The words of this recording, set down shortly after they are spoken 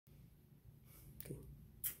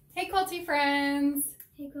Hey Quilty friends!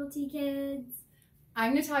 Hey Quilty kids!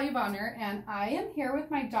 I'm Natalia Bonner and I am here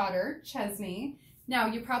with my daughter Chesney. Now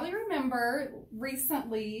you probably remember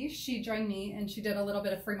recently she joined me and she did a little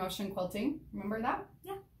bit of free motion quilting. Remember that?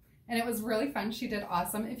 Yeah. And it was really fun. She did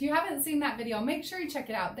awesome. If you haven't seen that video, make sure you check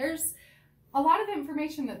it out. There's a lot of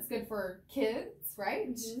information that's good for kids,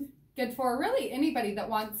 right? Mm-hmm. Good for really anybody that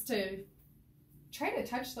wants to try to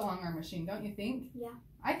touch the long arm machine, don't you think? Yeah.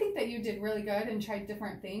 I think that you did really good and tried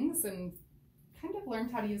different things and kind of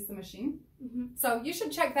learned how to use the machine. Mm-hmm. So you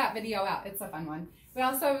should check that video out. It's a fun one. We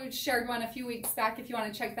also shared one a few weeks back if you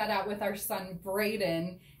want to check that out with our son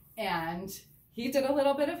Braden, and he did a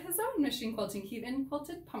little bit of his own machine quilting. He even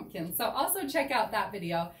quilted pumpkins. So also check out that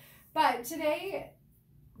video. But today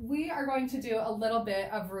we are going to do a little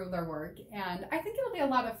bit of ruler work, and I think it'll be a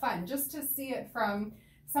lot of fun just to see it from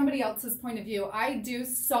somebody else's point of view. I do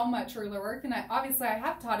so much ruler work, and obviously I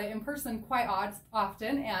have taught it in person quite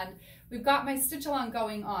often, and we've got my stitch along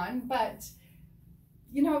going on, but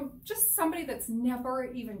you know, just somebody that's never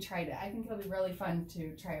even tried it. I think it'll be really fun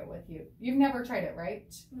to try it with you. You've never tried it, right?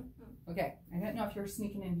 Mm-hmm. Okay, I didn't know if you were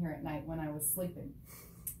sneaking in here at night when I was sleeping.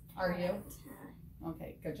 Are you?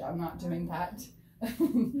 Okay, good job not doing that.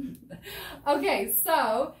 Okay,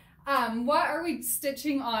 so what are we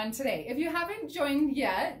stitching on today? If you haven't joined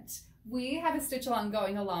yet, we have a stitch along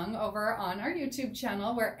going along over on our YouTube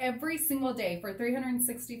channel where every single day for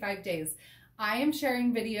 365 days, I am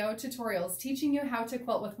sharing video tutorials teaching you how to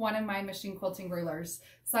quilt with one of my machine quilting rulers.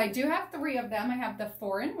 So I do have 3 of them. I have the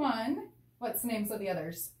 4-in-1. What's the names of the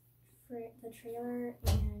others? The trailer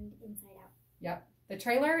and inside out. Yep, the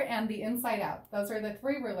trailer and the inside out. Those are the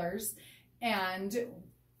 3 rulers. And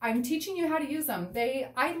I'm teaching you how to use them.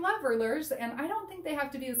 I love rulers, and I don't think they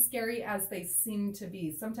have to be as scary as they seem to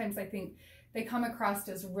be. Sometimes I think they come across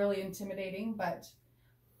as really intimidating, but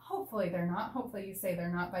hopefully they're not. Hopefully you say they're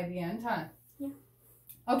not by the end, huh? Yeah.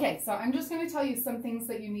 Okay, so I'm just going to tell you some things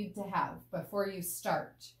that you need to have before you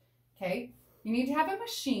start, okay? You need to have a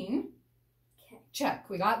machine. Okay. Check.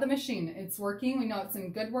 We got the machine. It's working. We know it's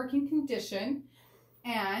in good working condition.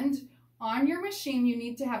 And on your machine, you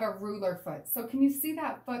need to have a ruler foot. So can you see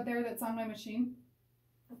that foot there that's on my machine?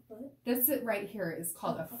 A foot? This right here is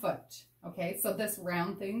called a foot. Okay, so this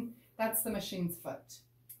round thing, that's the machine's foot.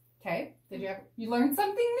 Okay, you learned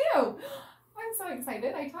something new. I'm so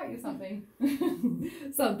excited, I taught you something.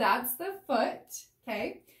 So that's the foot,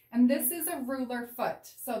 okay? And this is a ruler foot.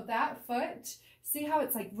 So that foot, see how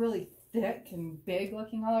it's like really thick and big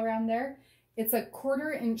looking all around there? It's a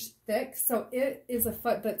 1/4 inch thick, so it is a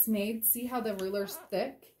foot that's made. See how the ruler's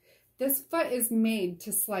thick? This foot is made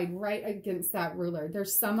to slide right against that ruler.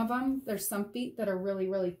 There's some feet that are really,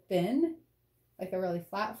 really thin, like a really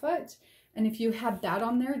flat foot. And if you had that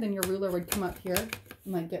on there, then your ruler would come up here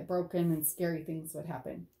and like get broken and scary things would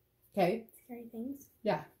happen. Okay? Scary things?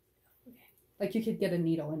 Yeah. Okay. Like you could get a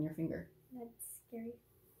needle in your finger. That's scary.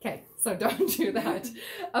 Okay, so don't do that.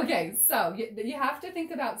 Okay, so you have to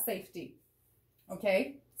think about safety.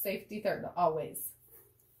 Okay, safety third, always.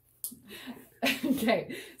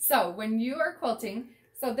 Okay, so when you are quilting,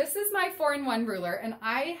 so this is my 4-in-1 ruler, and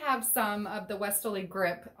I have some of the Westerly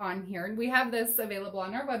grip on here, and we have this available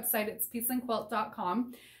on our website. It's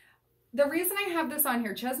peaceandquilt.com. The reason I have this on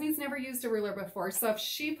here, Chesney's never used a ruler before, so if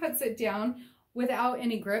she puts it down without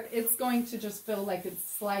any grip, it's going to just feel like it's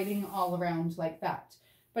sliding all around like that.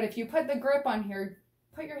 But if you put the grip on here,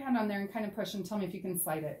 put your hand on there and kind of push and tell me if you can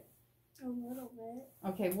slide it. A little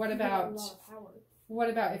bit. Okay, what about a lot of power. What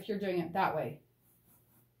about if you're doing it that way?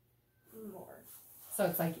 More. So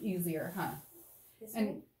it's like easier, huh? This and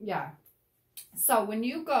way? Yeah. So when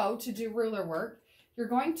you go to do ruler work, you're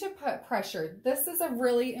going to put pressure. This is a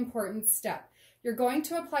really important step. You're going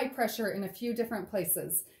to apply pressure in a few different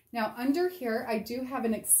places. Now under here, I do have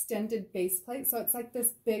an extended base plate. So it's like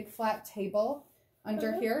this big flat table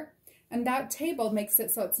under here. And that table makes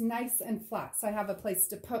it so it's nice and flat. So I have a place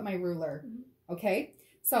to put my ruler, okay?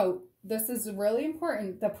 So this is really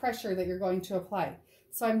important, the pressure that you're going to apply.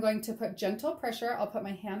 So I'm going to put gentle pressure. I'll put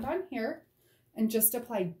my hand on here and just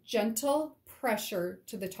apply gentle pressure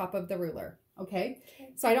to the top of the ruler, okay?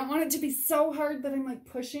 So I don't want it to be so hard that I'm like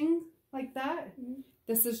pushing like that.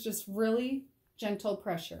 This is just really gentle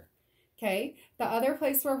pressure. Okay, the other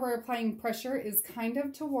place where we're applying pressure is kind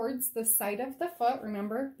of towards the side of the foot.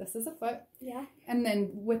 Remember, this is a foot. Yeah. And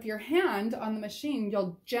then with your hand on the machine,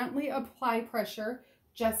 you'll gently apply pressure,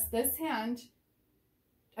 just this hand,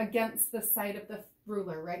 against the side of the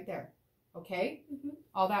ruler right there. Okay?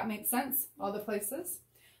 All that makes sense? All the places?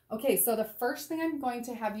 Okay, so the first thing I'm going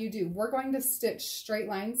to have you do, we're going to stitch straight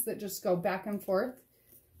lines that just go back and forth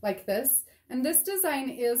like this. And this design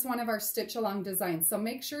is one of our stitch along designs. So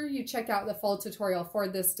make sure you check out the full tutorial for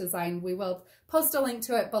this design. We will post a link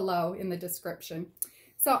to it below in the description.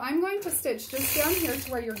 So I'm going to stitch just down here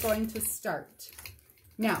to where you're going to start.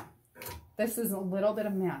 Now, this is a little bit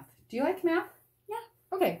of math. Do you like math? Yeah.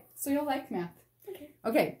 Okay, so you'll like math. Okay.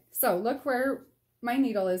 Okay, so look where my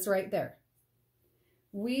needle is right there.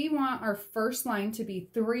 We want our first line to be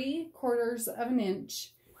 3/4 of an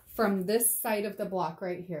inch from this side of the block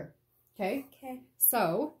right here. Okay? Okay.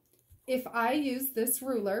 So if I use this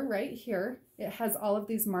ruler right here, it has all of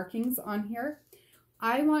these markings on here.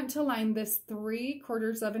 I want to line this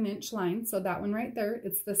 3/4 of an inch line. So that one right there,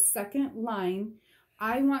 it's the second line.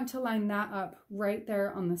 I want to line that up right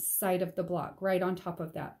there on the side of the block, right on top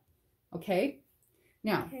of that. Okay?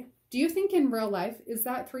 Now, Okay. do you think in real life, is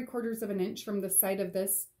that 3/4 of an inch from the side of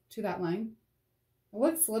this to that line? It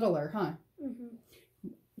looks littler, huh? Mm-hmm.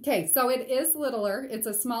 Okay, so it is littler. It's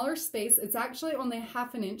a smaller space. It's actually only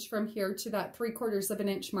 1/2 an inch from here to that 3/4 of an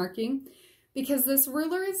inch marking, because this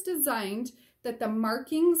ruler is designed that the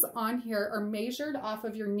markings on here are measured off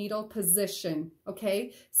of your needle position,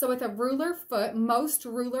 okay? So with a ruler foot, most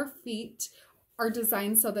ruler feet are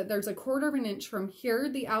designed so that there's 1/4 of an inch from here,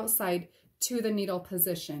 the outside, to the needle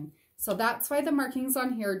position. So that's why the markings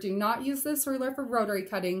on here, do not use this ruler for rotary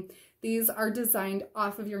cutting. These are designed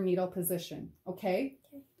off of your needle position, okay?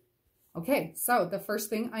 Okay, so the first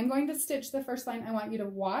thing, I'm going to stitch the first line. I want you to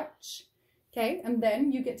watch, okay? And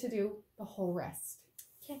then you get to do the whole rest.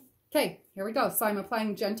 Okay. Okay, here we go. So I'm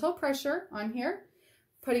applying gentle pressure on here,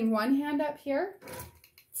 putting one hand up here,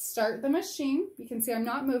 start the machine. You can see I'm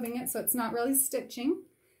not moving it, so it's not really stitching.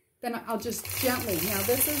 Then I'll just gently, now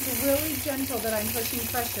this is really gentle that I'm pushing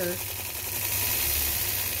pressure.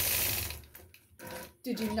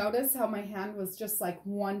 Did you notice how my hand was just like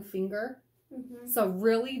one finger? Mm-hmm. So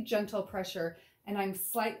really gentle pressure, and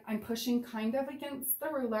I'm pushing kind of against the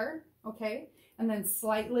ruler, okay? And then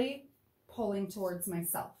slightly pulling towards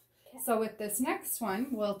myself. Okay. So with this next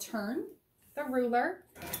one, we'll turn the ruler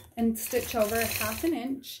and stitch over 1/2 an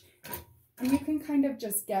inch. And you can kind of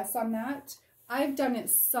just guess on that. I've done it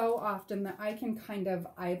so often that I can kind of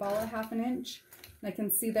eyeball 1/2 an inch. And I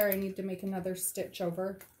can see there I need to make another stitch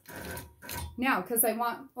over. Now, because I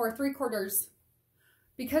want, or 3/4,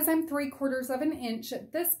 because I'm 3/4 of an inch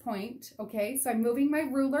at this point, okay, so I'm moving my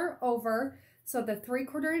ruler over, so the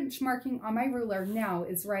 3/4 inch marking on my ruler now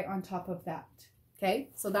is right on top of that, okay?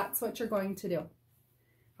 So that's what you're going to do.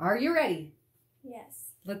 Are you ready?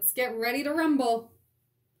 Yes. Let's get ready to rumble.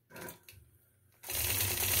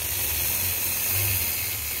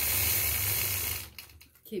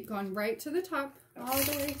 Keep going right to the top, all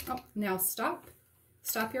the way. Oh, now stop.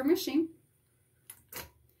 Stop your machine.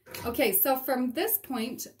 Okay, so from this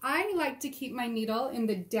point, I like to keep my needle in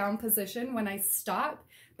the down position when I stop.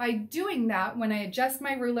 By doing that, when I adjust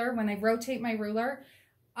my ruler, when I rotate my ruler,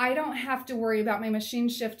 I don't have to worry about my machine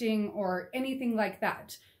shifting or anything like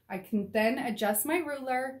that. I can then adjust my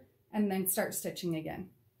ruler and then start stitching again.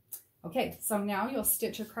 Okay, so now you'll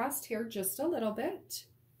stitch across here just a little bit.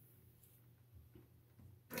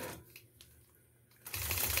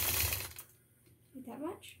 Like that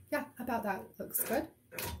much? Yeah, about that looks good.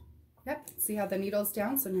 Yep, see how the needle's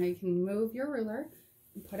down? So now you can move your ruler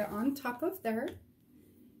and put it on top of there.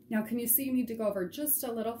 Now, can you see you need to go over just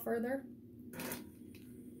a little further?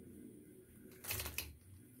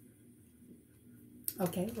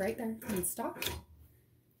 Okay, right there, and stop.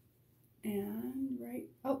 And right,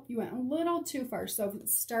 oh, you went a little too far. So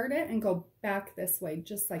start it and go back this way,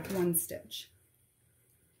 just like one stitch.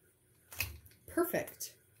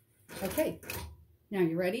 Perfect. Okay. Now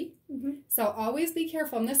you ready? Mm-hmm. So always be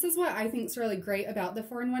careful, and this is what I think is really great about the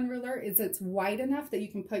 4-in-1 ruler, is it's wide enough that you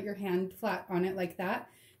can put your hand flat on it like that.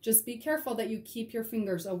 Just be careful that you keep your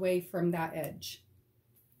fingers away from that edge.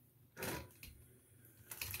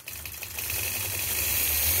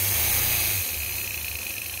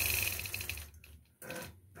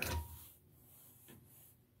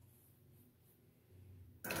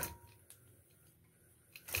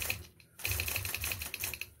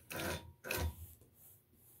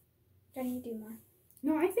 Do I need to do more?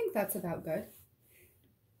 No, I think that's about good.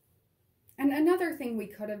 And another thing we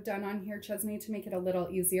could have done on here, Chesney, to make it a little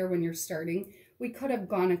easier when you're starting, we could have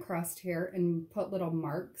gone across here and put little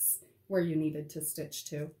marks where you needed to stitch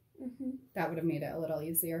to. Mm-hmm. That would have made it a little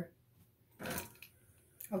easier.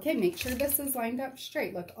 Okay, make sure this is lined up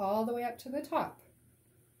straight. Look all the way up to the top.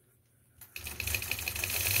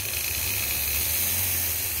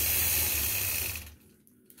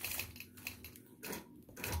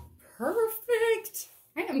 Perfect!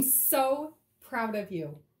 I am so proud of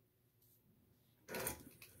you.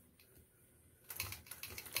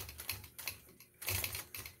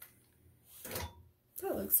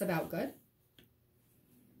 That looks about good.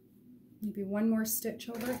 Maybe one more stitch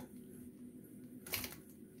over.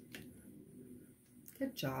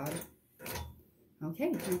 Good job. Okay,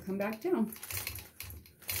 now come back down.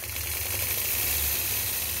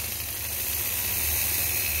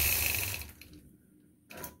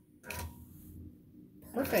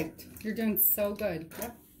 Perfect. You're doing so good.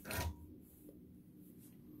 Yep.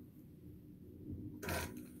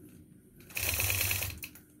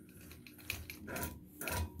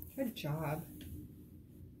 Good job.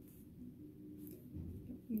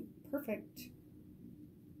 Perfect.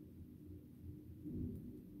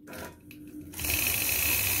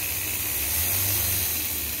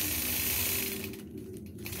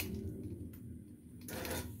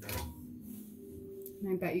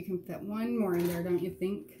 And I bet you can fit one more in there, don't you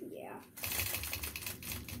think? Yeah.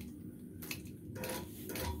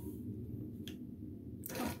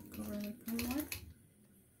 Oh, go over like one more.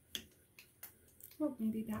 Oh,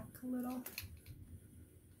 maybe back a little.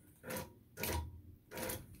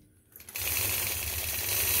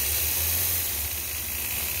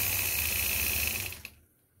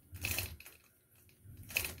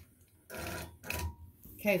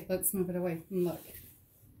 Okay, let's move it away and look.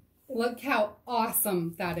 Look how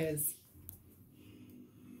awesome that is.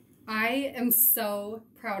 I am so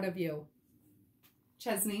proud of you.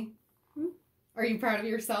 Chesney, are you proud of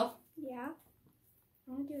yourself? Yeah.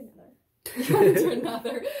 I want to do another. You want to do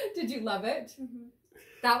another? Did you love it? Mm-hmm.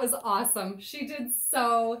 That was awesome. She did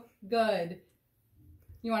so good.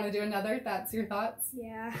 You want to do another? That's your thoughts?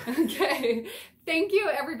 Yeah. Okay. Thank you,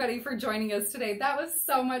 everybody, for joining us today. That was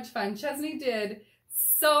so much fun. Chesney did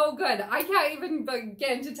so good. I can't even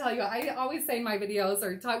begin to tell you. I always say in my videos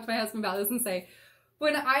or talk to my husband about this and say,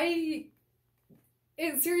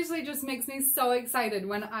 it seriously just makes me so excited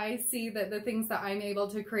when I see that the things that I'm able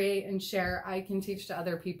to create and share, I can teach to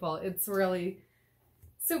other people. It's really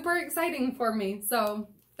super exciting for me. So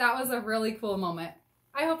that was a really cool moment.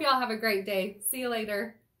 I hope y'all have a great day. See you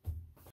later.